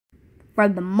For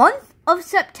the month of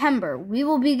September, we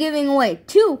will be giving away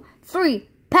 2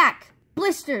 3-pack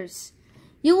blisters.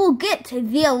 You will get the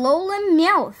Alolan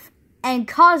Meowth and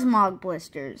Cosmog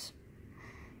blisters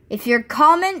if your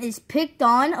comment is picked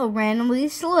on a randomly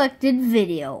selected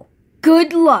video.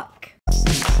 Good luck!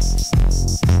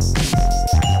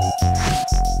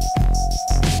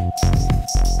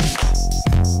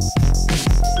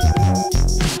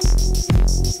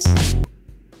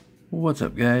 What's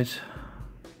up, guys?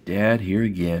 Dad here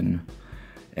again,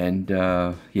 and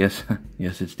yes,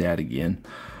 it's Dad again.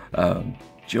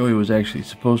 Joey was actually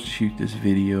supposed to shoot this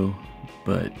video,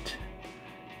 but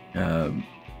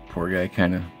poor guy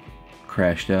kind of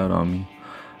crashed out on me.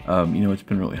 You know, it's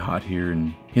been really hot here,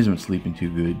 and he hasn't been sleeping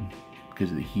too good because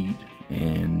of the heat,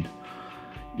 and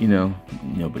you know,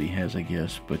 nobody has, I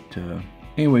guess. But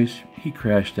anyways, he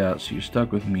crashed out, so you're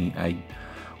stuck with me.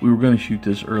 We were going to shoot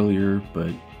this earlier,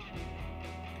 but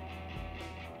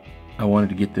I wanted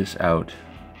to get this out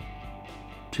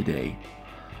today.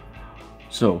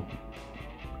 So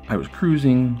I was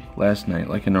cruising last night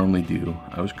like I normally do.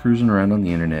 I was cruising around on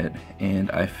the internet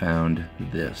and I found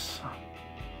this.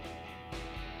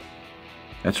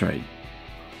 That's right,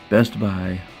 Best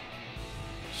Buy,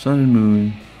 Sun and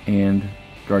Moon, and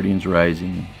Guardians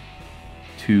Rising,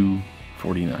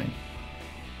 $2.49.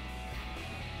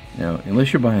 Now,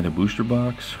 unless you're buying a booster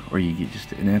box or you get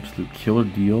just an absolute killer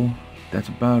deal, that's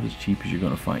about as cheap as you're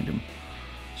going to find them.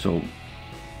 So,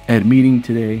 I had a meeting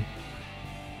today.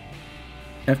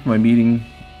 After my meeting,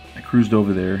 I cruised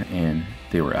over there and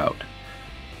they were out.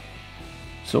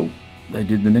 So, I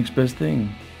did the next best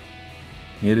thing.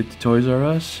 Headed to Toys R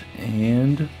Us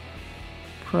and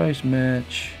price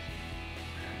match.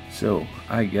 So,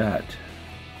 I got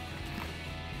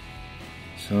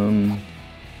some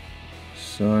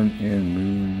Sun and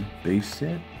Moon base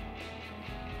set.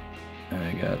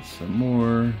 I got some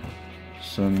more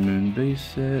Sun Moon base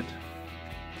set,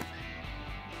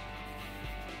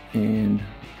 and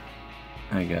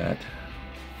I got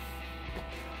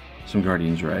some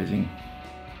Guardians Rising.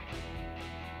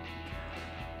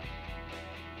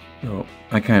 So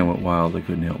I kind of went wild. I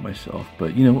couldn't help myself,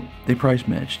 but you know, they price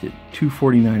matched it,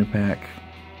 $2.49 a pack.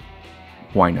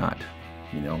 Why not?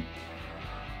 You know.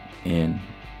 And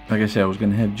like I said, I was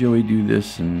gonna have Joey do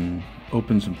this and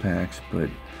open some packs, but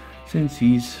since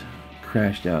he's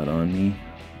crashed out on me,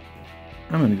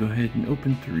 I'm going to go ahead and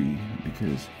open 3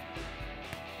 because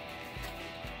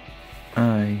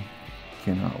I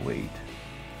cannot wait.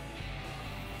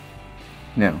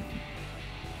 Now,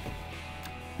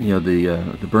 you know,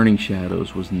 the Burning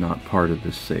Shadows was not part of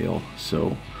this sale,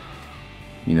 so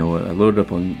you know what, I loaded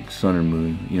up on Sun and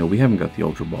Moon. You know, we haven't got the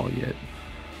Ultra Ball yet,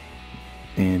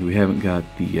 and we haven't got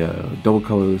the double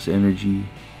colorless energy.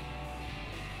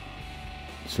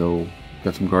 So,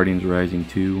 got some Guardians Rising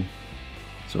too.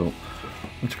 So,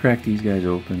 let's crack these guys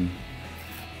open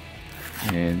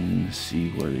and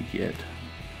see what they get.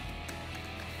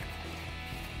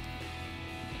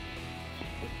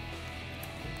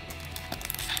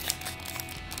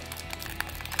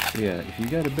 So yeah, if you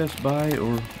got a Best Buy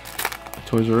or a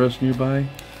Toys R Us nearby,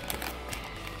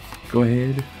 go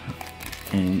ahead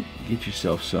and get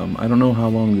yourself some. I don't know how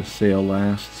long this sale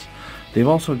lasts. They've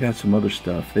also got some other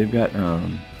stuff. They've got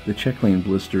the Checklane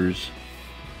blisters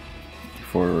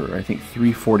for, I think,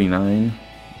 $3.49.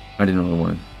 I didn't really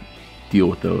want to deal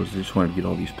with those. I just wanted to get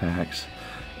all these packs.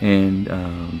 And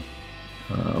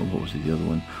what was the other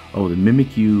one? Oh, the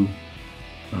Mimikyu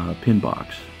pin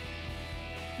box.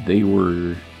 They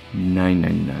were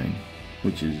 $9.99,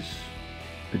 which is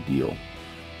a deal.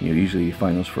 You know, usually you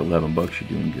find those for 11 bucks. You're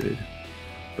doing good.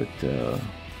 But you know,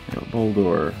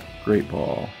 Boldor, Great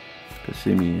Ball,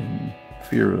 Passimian,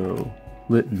 Fearow,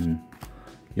 Litten,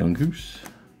 Young Goose,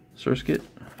 Surskit,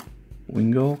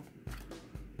 Wingull,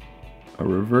 a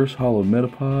reverse hollow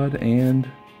Metapod, and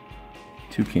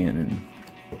Toucannon.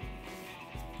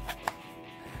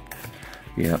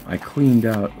 Yeah, I cleaned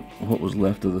out what was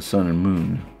left of the Sun and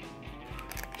Moon.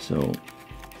 So,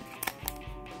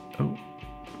 oh,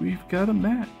 we've got a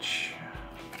match.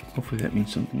 Hopefully that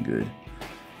means something good.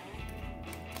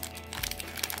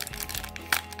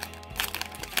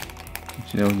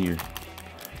 You know,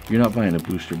 you're not buying a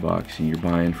booster box and you're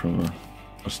buying from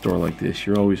a store like this,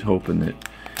 you're always hoping that,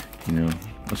 you know,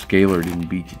 a scaler didn't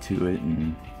beat you to it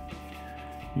and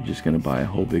you're just gonna buy a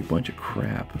whole big bunch of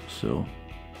crap. So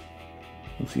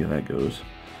let's see how that goes.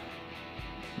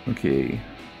 Okay,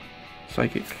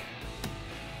 Psychic,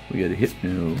 we got a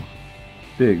Hypno,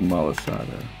 Big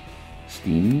Malasada,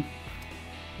 Steamy,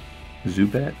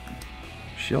 Zubat,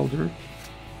 Shelter,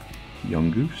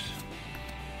 Young Goose,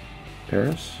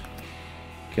 Paris,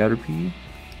 Caterpie,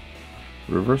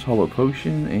 Reverse Hollow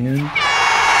Potion, and...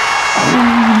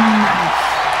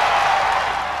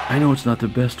 I know it's not the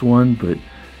best one, but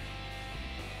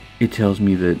it tells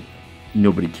me that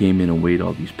nobody came in and weighed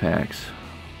all these packs.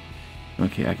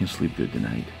 Okay, I can sleep good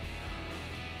tonight.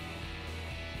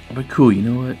 But cool, you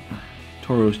know what?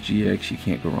 Tauros GX, you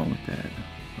can't go wrong with that.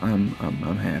 I'm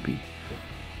happy.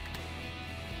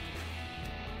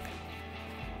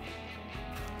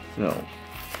 So,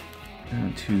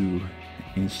 down to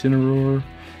Incineroar,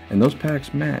 and those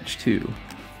packs match too,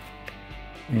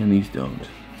 and these don't.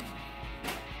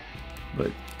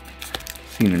 But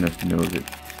seen enough to know that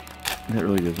that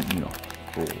really doesn't mean a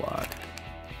whole lot.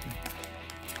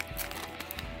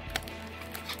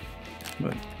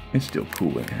 But it's still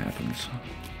cool when it happens.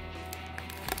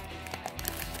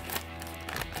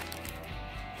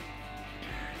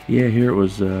 Yeah, here it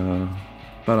was about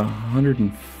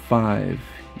 105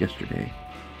 yesterday.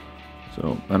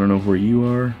 So I don't know where you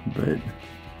are, but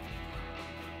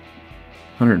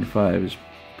 105 is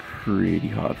pretty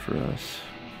hot for us.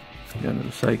 Got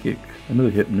another Psychic, another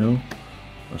Hypno,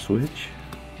 a Switch,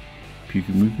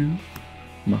 Pyukumuku,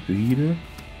 Makuhita,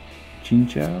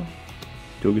 Chinchou,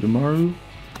 Togedemaru,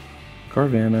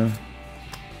 Carvanha,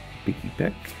 Bicky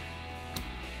Peck,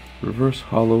 Reverse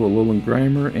Hollow Alolan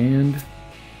Grimer, and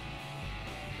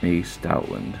a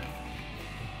Stoutland.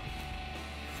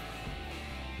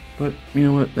 But you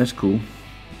know what? That's cool.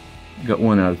 Got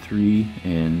 1 out of 3,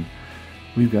 and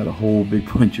we've got a whole big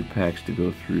bunch of packs to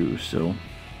go through, so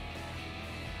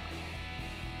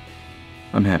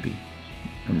I'm happy.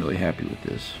 I'm really happy with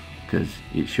this because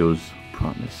it shows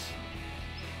promise.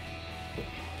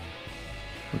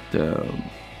 But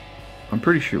I'm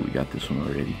pretty sure we got this one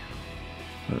already.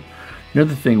 But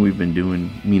another thing we've been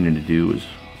meaning to do is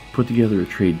put together a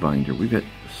trade binder. We've got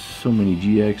so many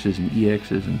GXs and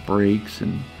EXs and breaks,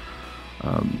 and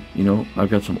you know, I've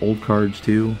got some old cards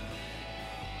too.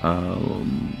 I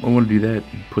want to do that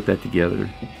and put that together.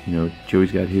 You know,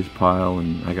 Joey's got his pile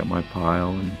and I got my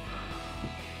pile, and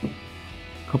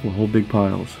a couple of whole big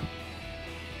piles.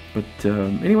 But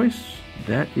anyways,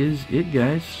 that is it,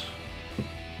 guys.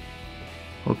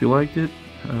 Hope you liked it.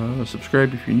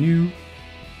 Subscribe if you're new.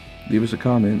 Leave us a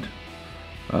comment.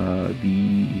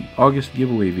 The August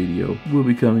giveaway video will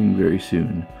be coming very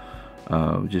soon.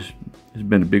 It's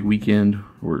been a big weekend.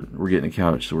 We're getting a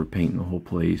couch, so we're painting the whole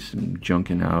place and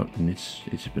junking out, and it's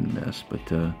been a mess. But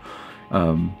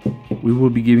we will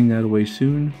be giving that away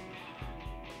soon,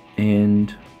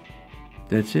 and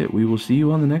that's it. We will see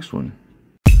you on the next one.